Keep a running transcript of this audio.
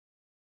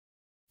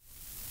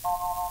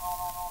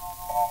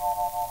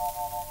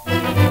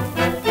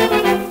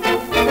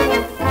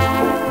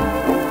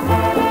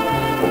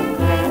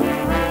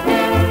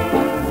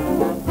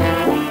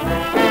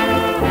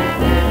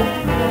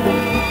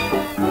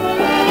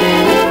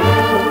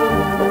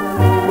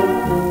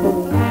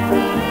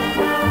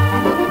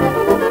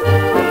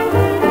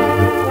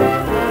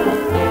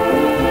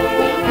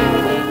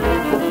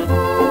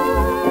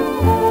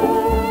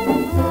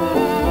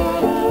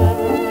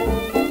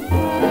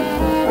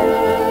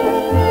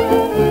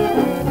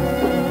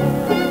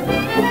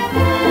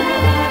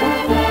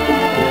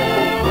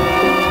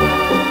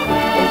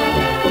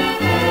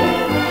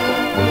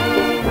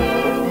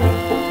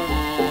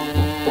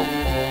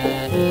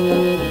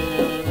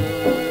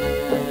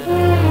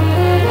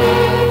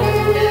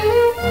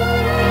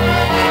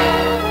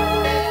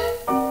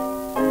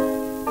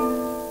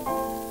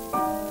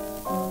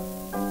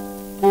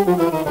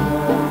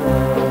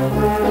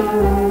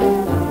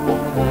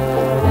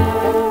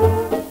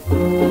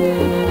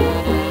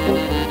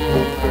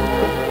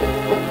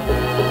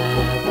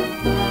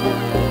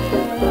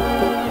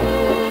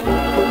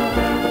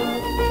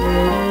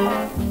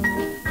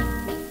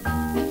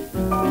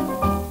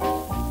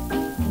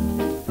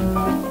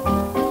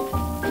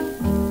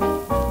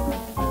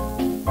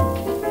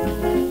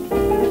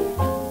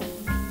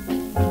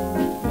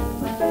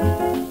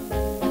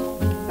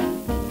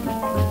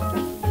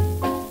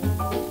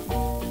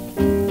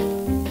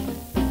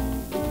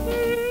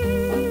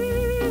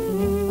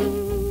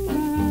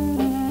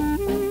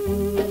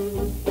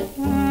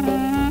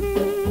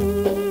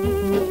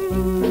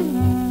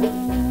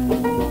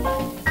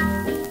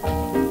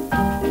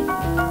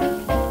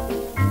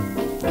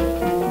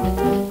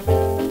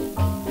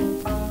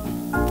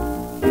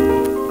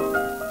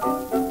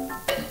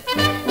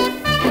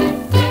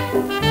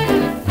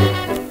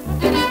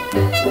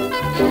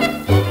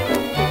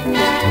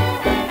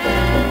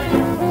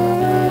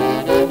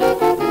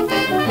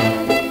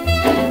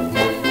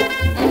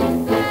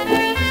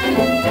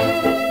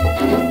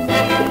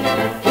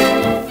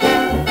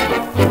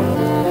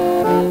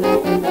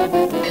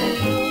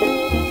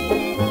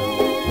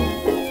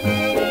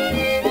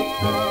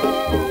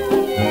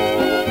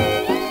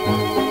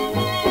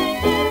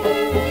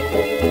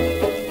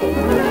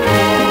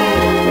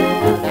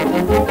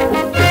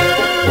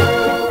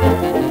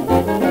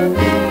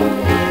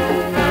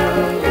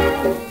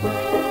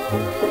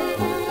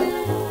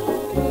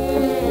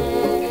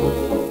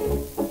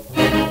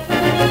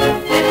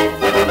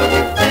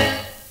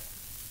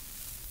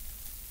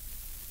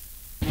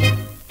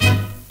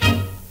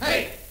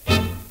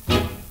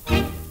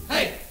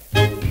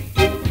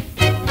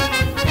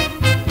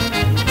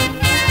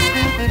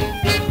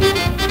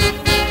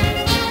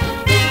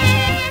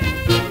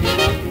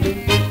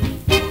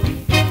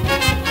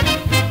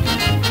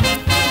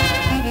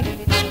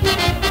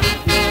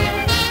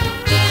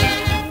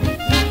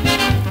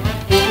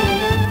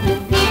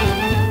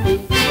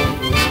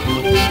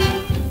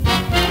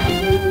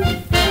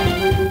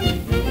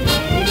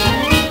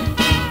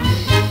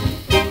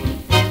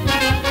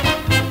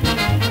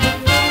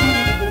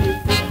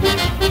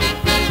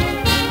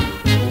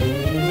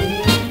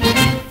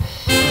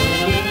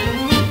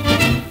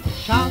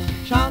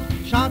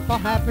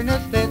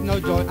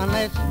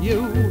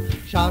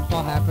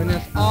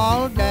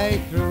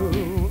day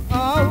through.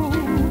 Oh,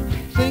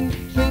 sing,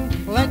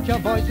 sing, let your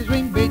voices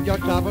ring, bid your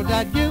troubles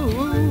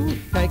adieu.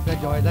 Take the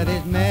joy that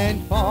is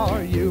meant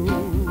for you.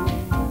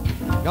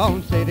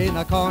 Don't sit in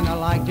a corner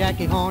like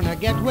Jackie Horner.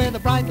 Get where the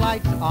bright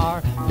lights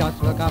are.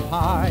 Just look up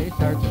high,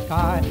 search the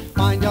sky,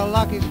 find your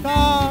lucky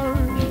star.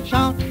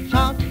 Shout,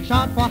 shout,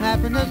 shout for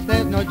happiness.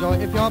 There's no joy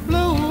if you're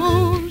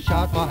blue.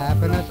 Shout for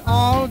happiness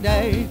all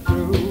day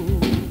through.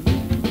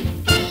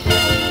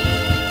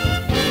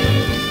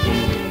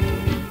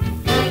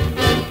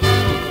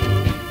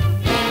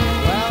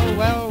 Well,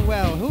 well,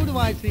 well, who do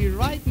I see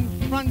right in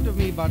front of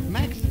me but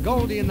Max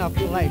Goldie in the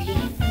flesh?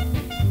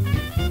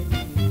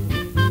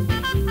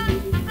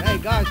 Hey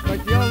gosh,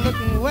 but you're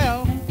looking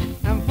well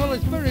and full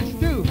of spirits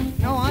too.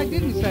 No, I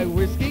didn't say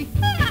whiskey.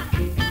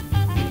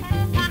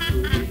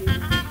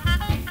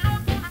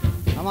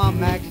 Come on,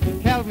 Max,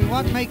 tell me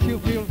what makes you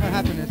feel for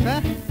happiness,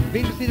 huh?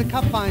 Been to see the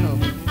cup final.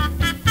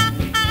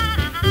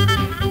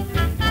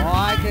 Oh,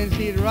 I can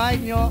see it right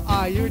in your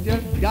eye. You're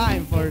just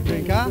dying for a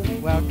drink, huh?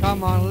 Well,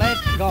 come on,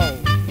 let's go.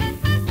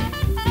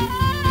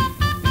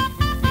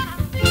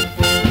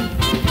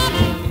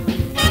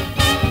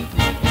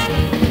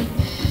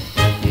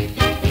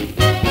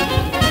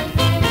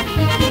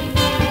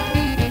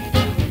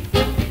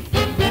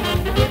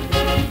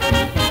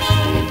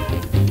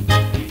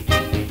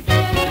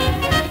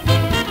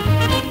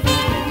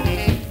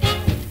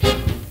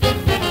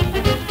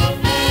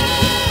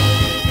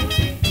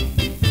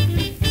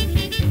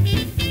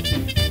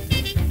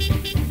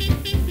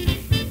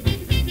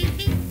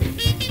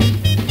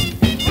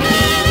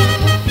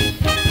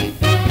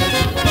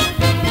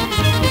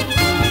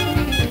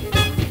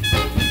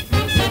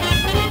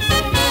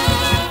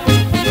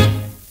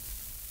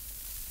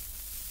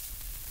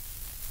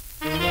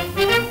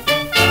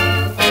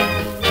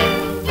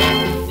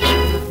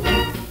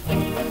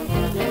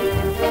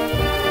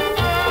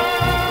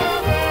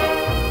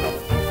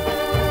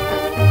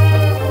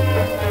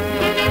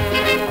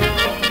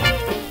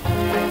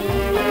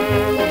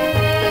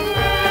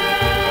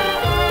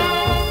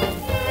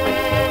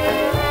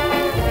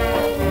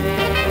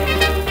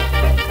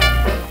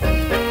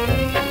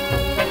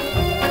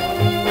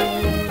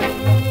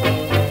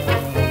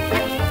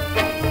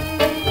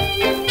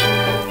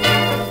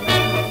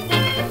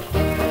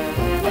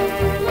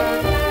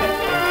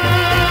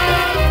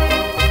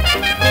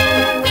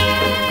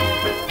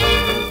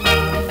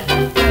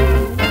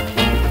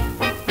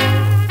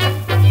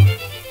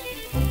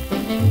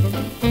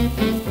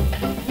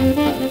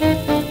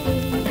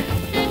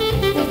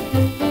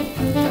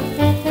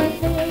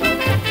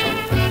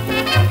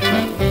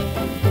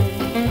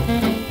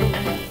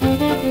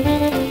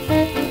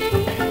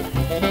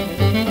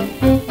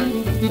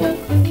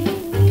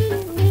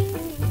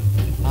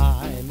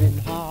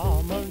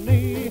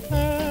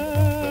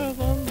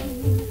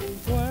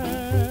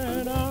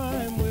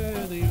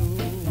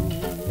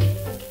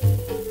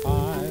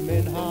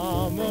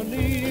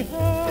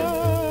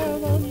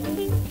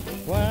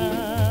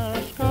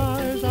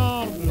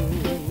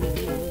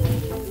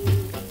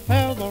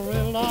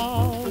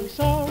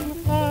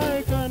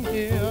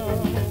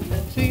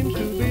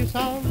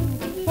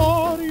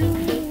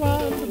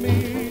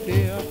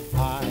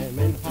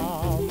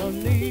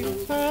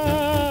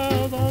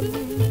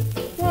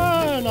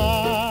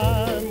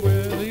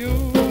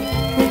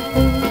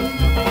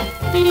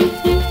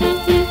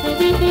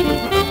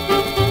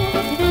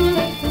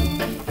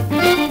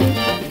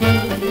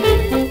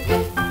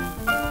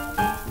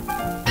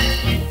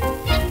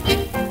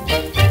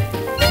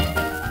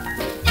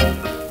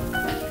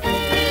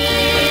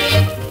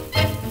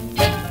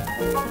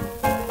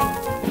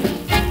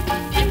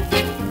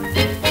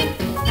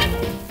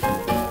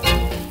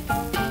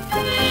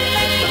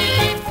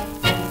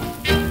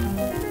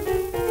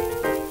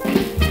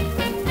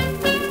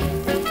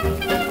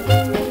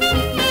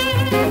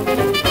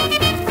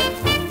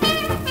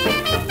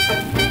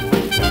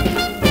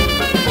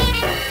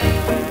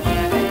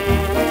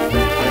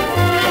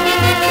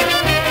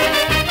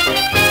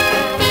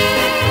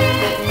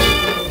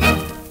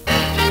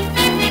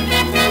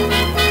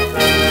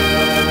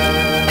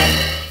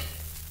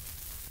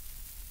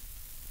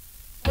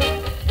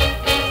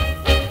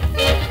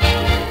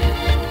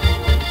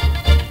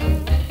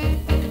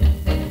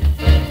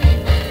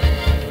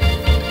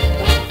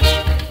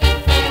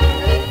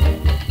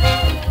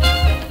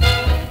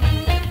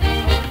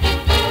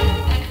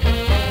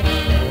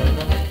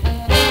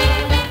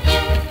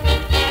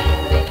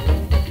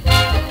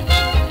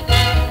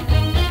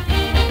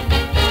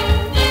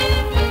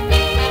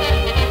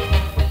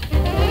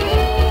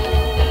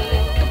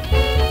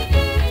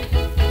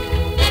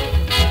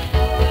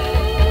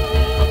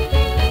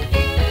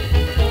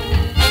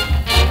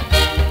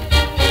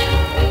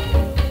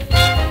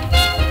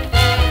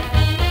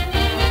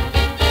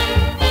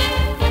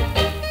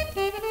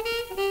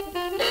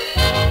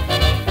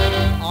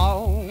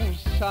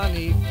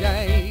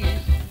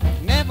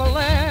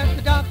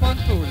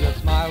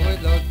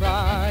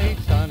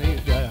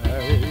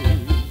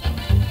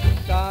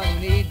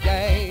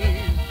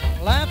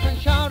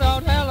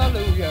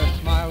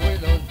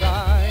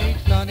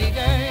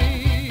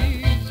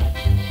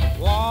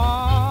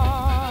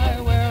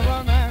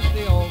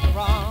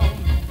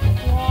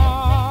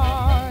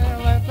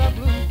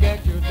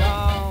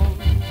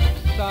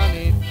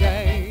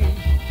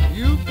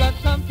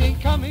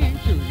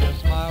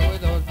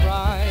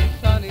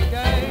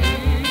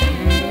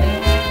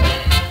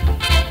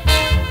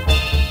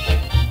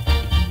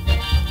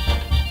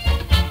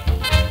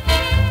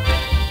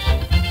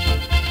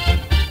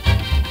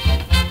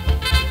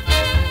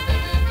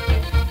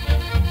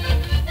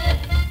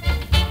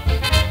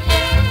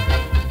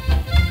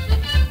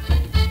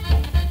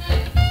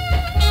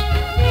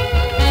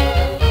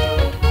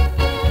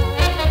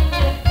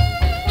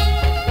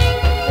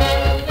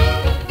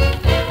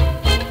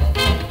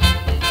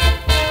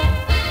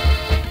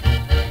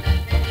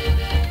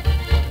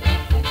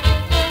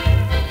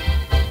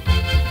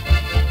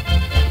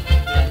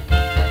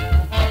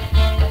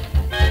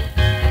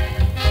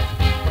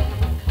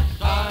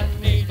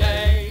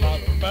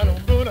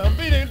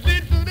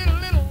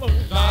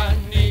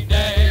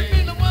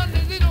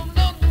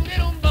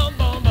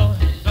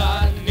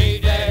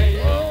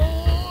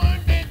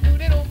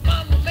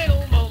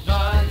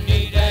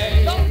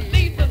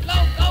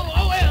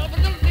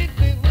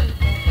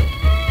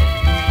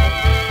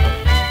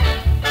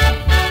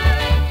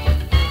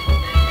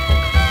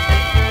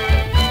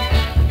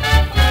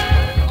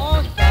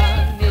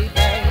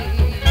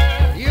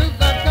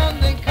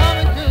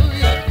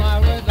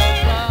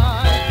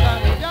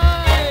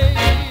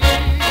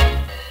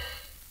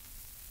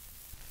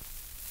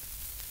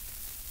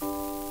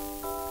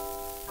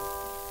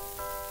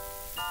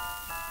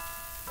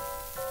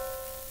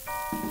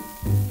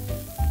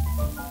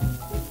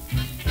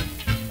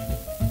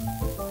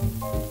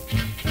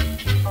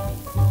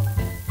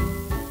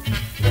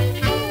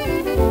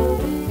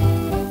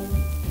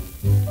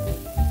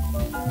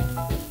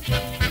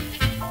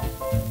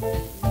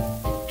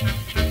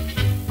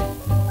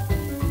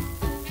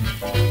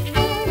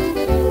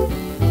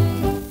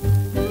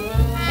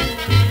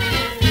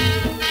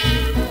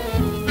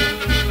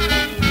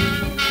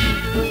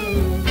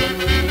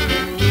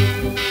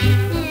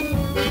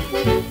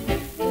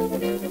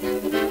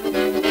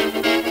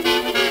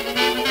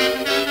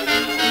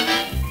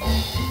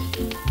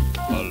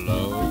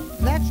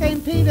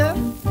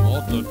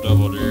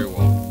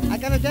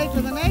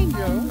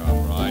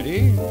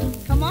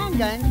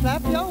 gang,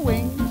 flap your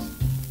wings.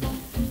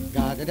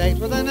 Got a date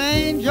with an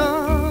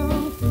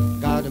angel,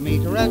 got to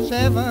meet her at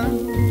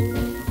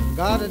 7.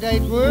 Got a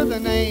date with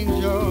an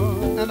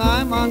angel, and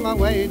I'm on my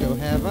way to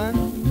heaven.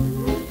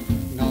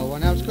 No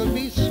one else could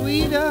be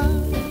sweeter,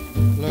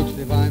 looks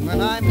divine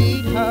when I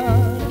meet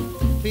her.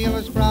 Feel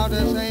as proud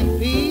as St.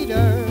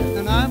 Peter,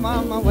 and I'm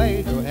on my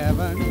way to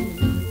heaven.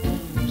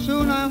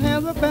 Soon I'll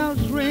hear the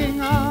bells ring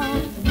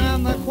out,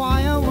 and the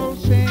choir will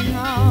sing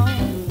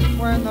out.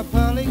 When the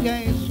pearly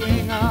gates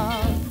swing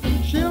out,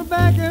 she'll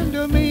beckon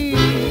to me.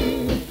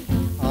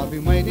 I've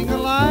been waiting a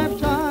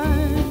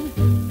lifetime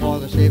for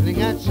this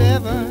evening at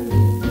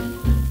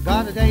 7.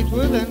 Got a date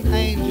with an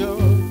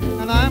angel,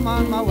 and I'm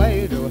on my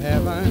way to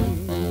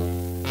heaven.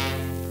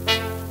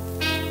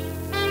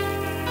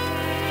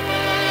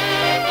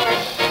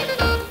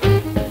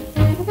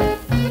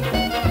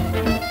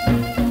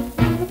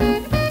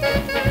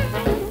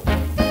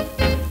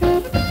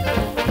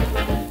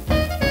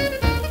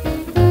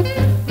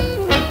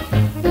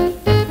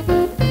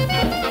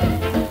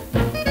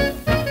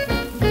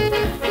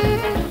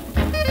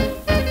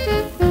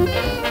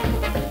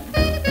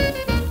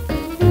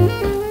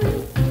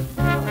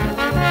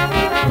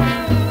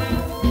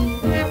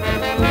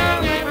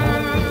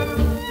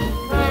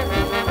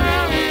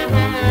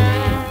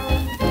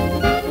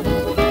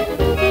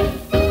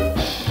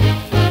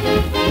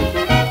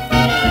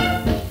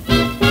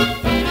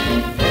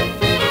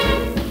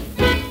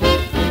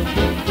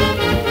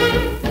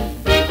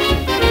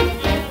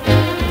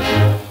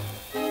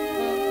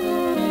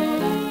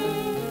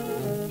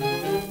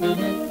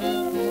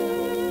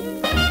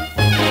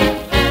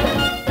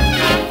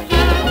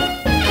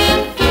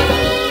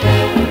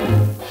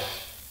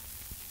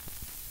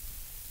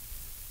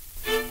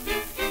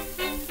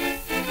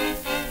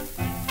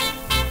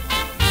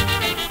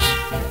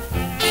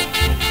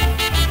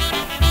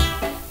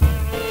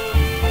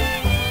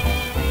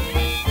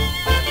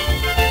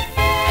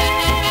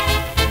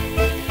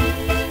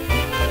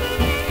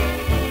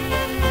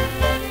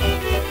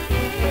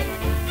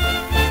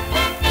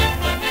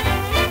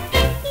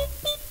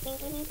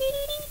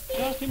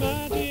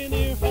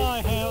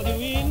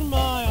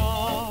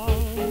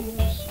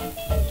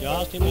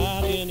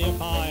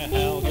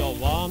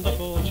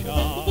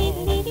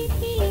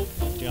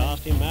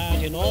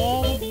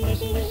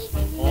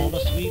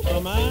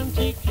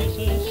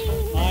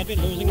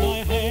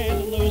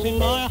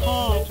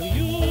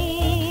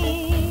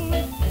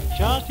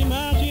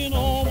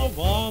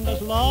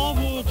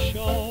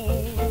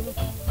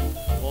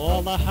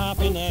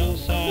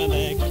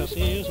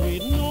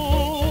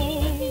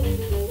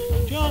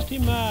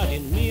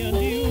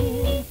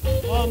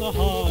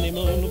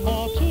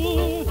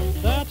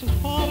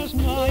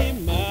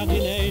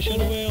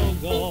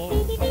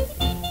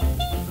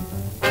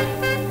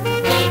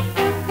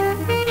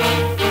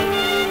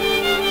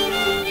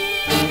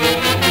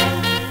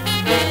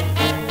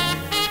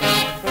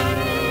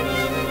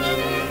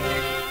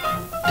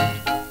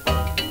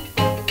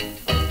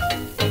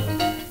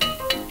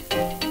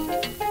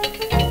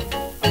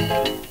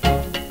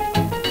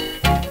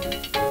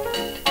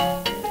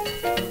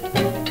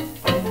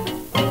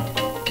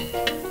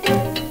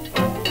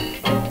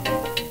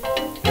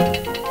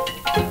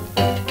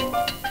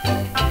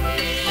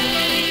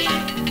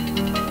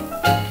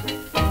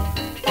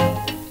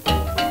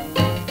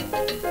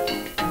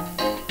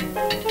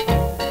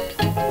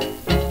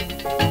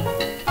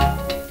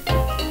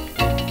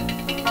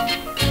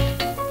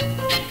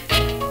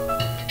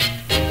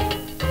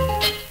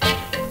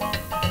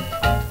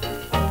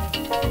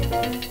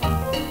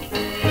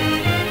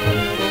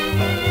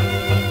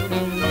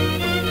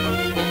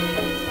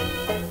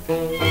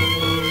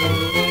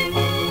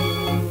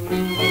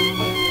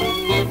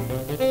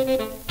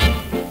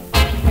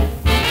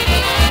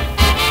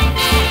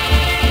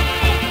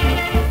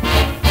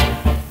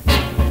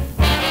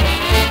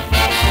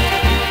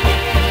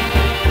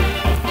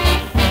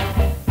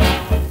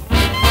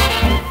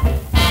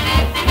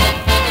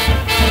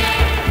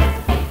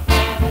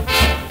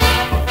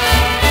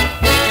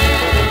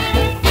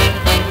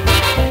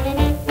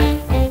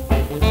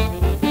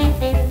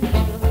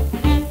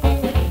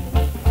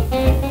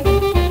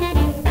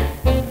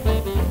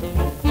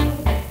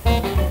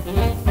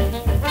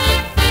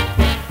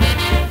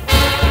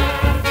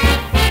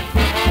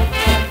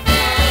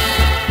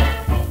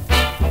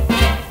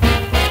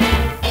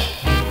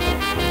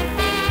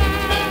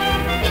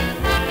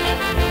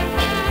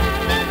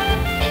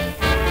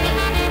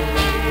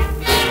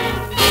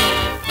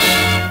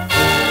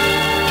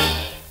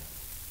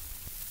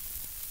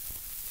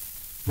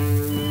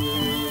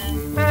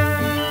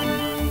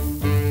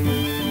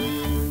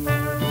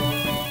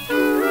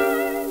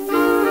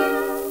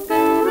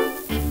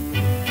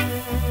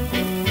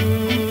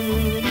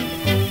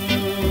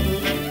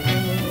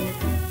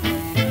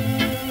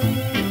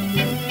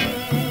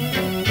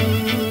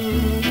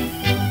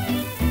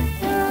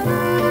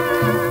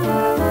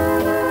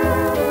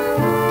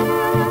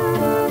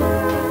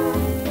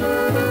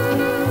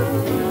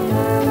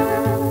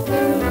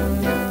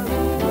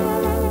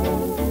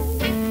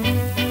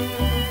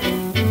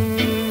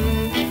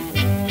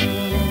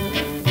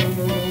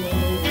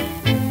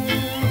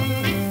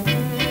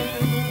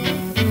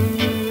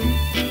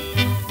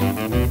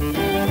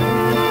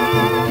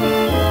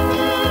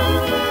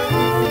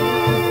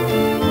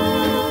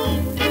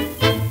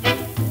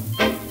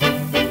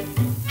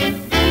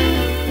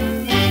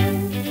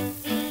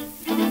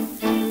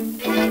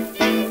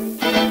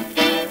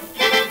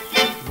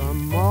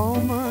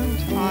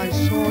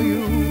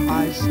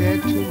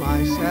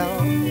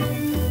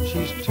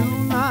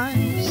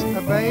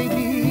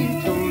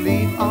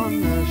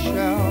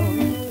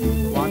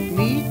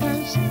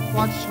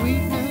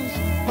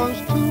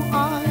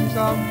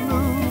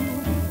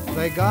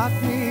 They got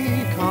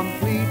me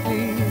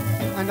completely,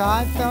 and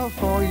I fell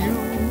for you.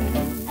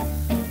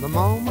 The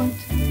moment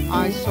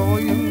I saw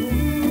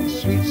you, the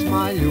sweet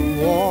smile you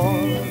wore,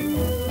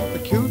 the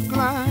cute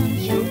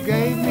glance you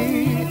gave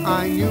me,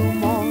 I knew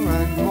more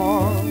and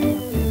more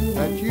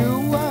that you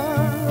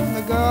were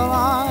the girl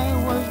I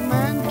was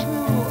meant to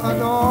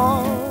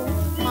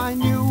adore. I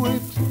knew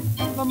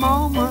it the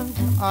moment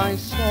I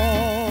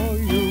saw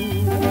you.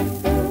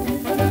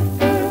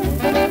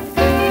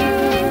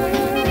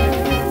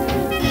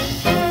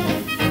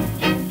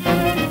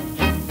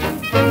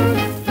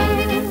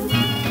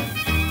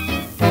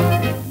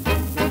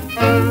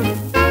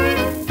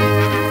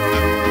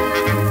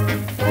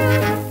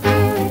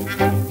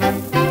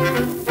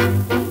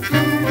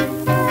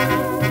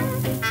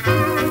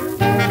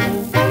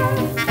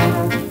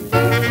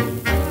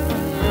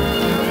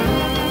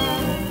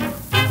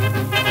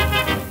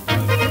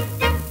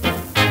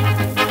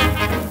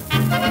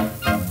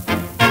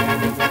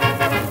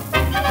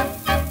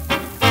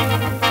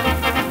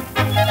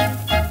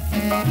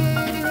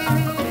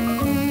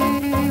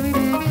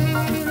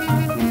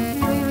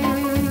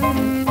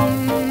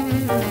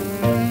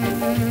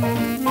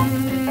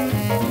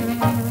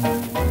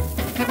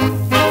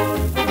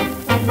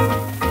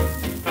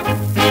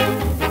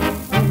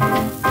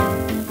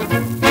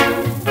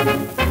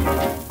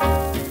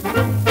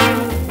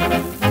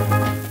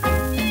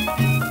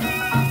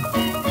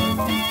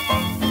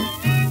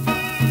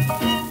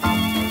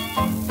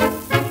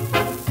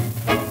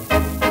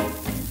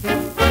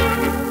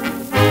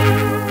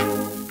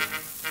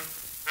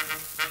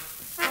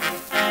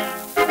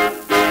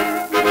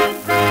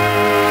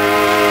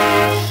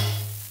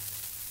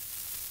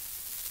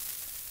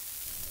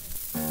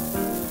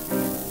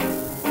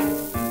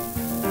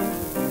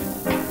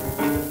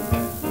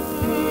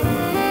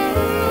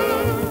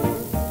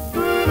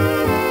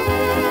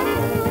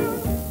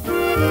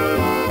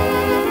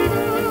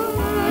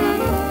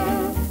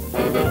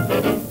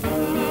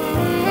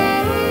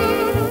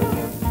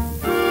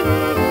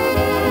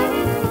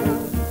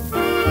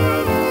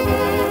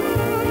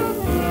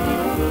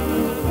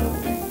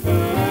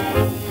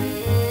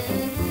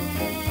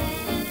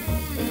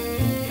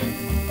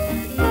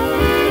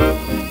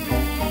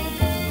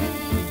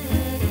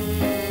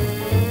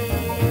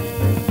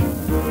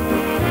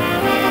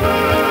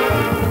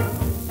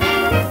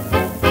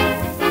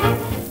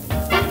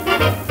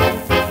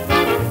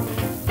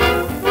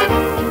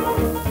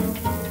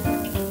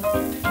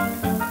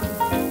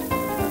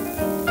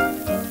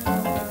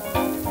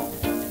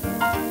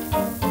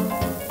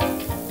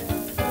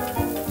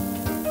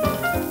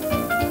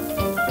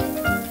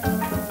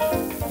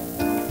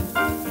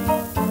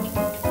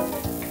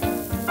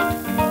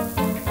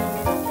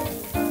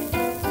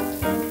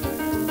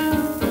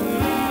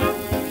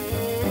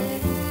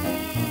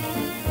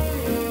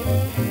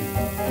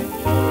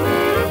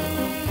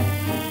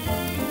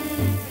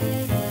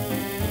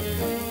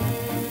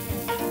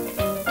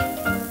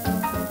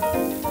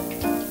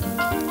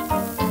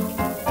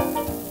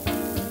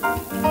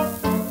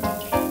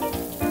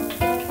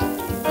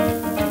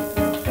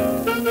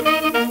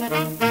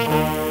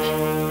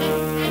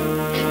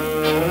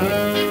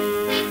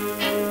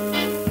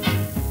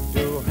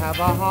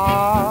 A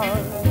heart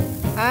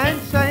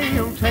and say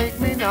you'll take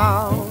me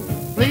now.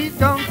 Please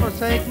don't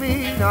forsake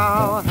me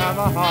now. Have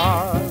a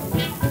heart.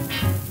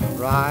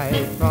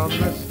 Right from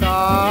the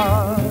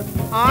start,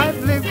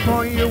 I've lived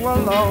for you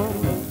alone.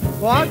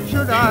 What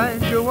should I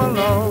do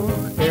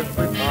alone if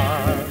we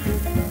part?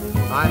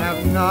 I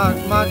have not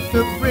much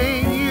to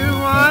bring you,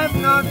 I've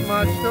not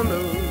much to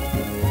lose,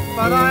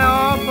 but I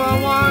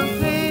offer one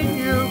thing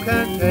you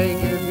can take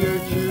if you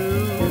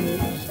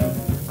choose.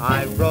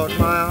 I brought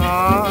my